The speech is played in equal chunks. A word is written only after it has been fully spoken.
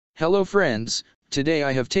Hello friends, today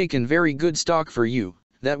I have taken very good stock for you,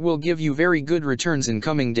 that will give you very good returns in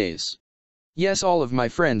coming days. Yes, all of my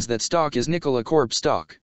friends, that stock is Nikola Corp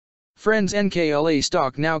stock. Friends, NKLA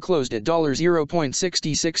stock now closed at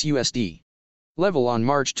 $0.66 USD. Level on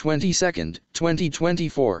March 22,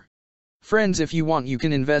 2024. Friends, if you want, you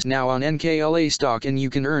can invest now on NKLA stock and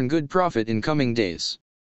you can earn good profit in coming days.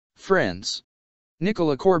 Friends,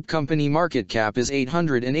 Nikola Corp company market cap is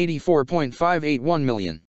 $884.581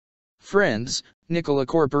 million. Friends, Nikola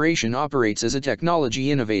Corporation operates as a technology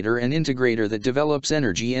innovator and integrator that develops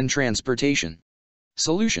energy and transportation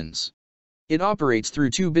solutions. It operates through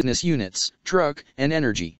two business units, truck and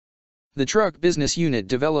energy. The truck business unit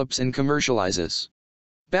develops and commercializes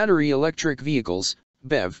battery electric vehicles,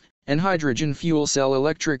 BEV, and hydrogen fuel cell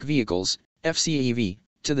electric vehicles, FCEV,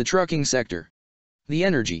 to the trucking sector. The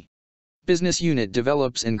energy business unit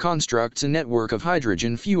develops and constructs a network of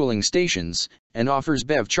hydrogen fueling stations, and offers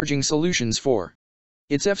BEV charging solutions for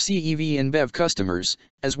its FCEV and BEV customers,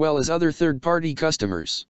 as well as other third-party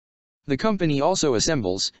customers. The company also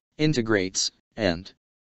assembles, integrates, and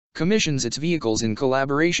commissions its vehicles in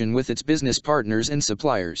collaboration with its business partners and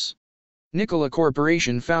suppliers. Nikola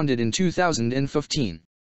Corporation founded in 2015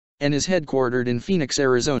 and is headquartered in Phoenix,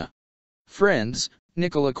 Arizona. Friends,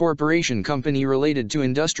 Nikola Corporation company related to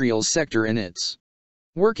industrial sector and it's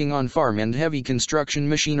working on farm and heavy construction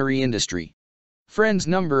machinery industry. Friends,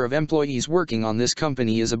 number of employees working on this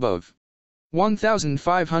company is above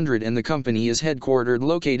 1,500 and the company is headquartered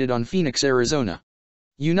located on Phoenix, Arizona,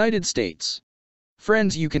 United States.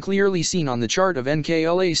 Friends, you can clearly see on the chart of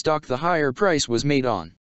NKLA stock the higher price was made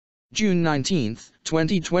on June 19,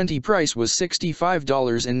 2020. Price was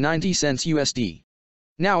 $65.90 USD.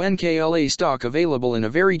 Now NKLA stock available in a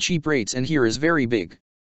very cheap rates, and here is very big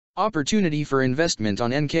opportunity for investment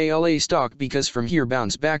on NKLA stock because from here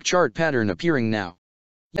bounce back chart pattern appearing now.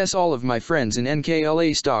 Yes, all of my friends, in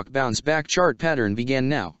NKLA stock bounce back chart pattern began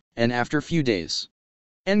now, and after few days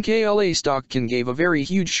NKLA stock can give a very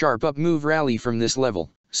huge sharp up move rally from this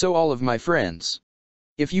level. So all of my friends,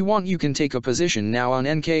 if you want, you can take a position now on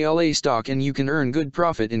NKLA stock and you can earn good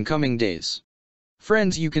profit in coming days.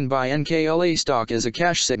 Friends, you can buy NKLA stock as a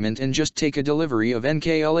cash segment and just take a delivery of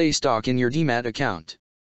NKLA stock in your demat account.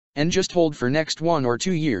 And just hold for next 1 or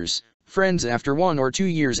 2 years. Friends, after 1 or 2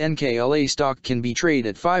 years NKLA stock can be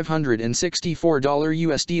traded at $564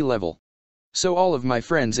 USD level. So all of my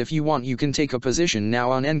friends, if you want, you can take a position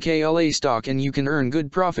now on NKLA stock and you can earn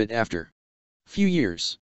good profit after few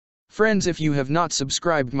years. Friends, if you have not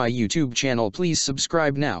subscribed my YouTube channel, please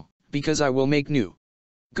subscribe now, because I will make new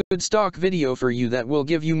good stock video for you that will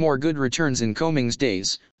give you more good returns in coming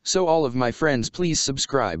days. So all of my friends, please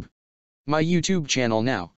subscribe my YouTube channel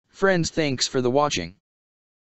now. Friends, thanks for the watching.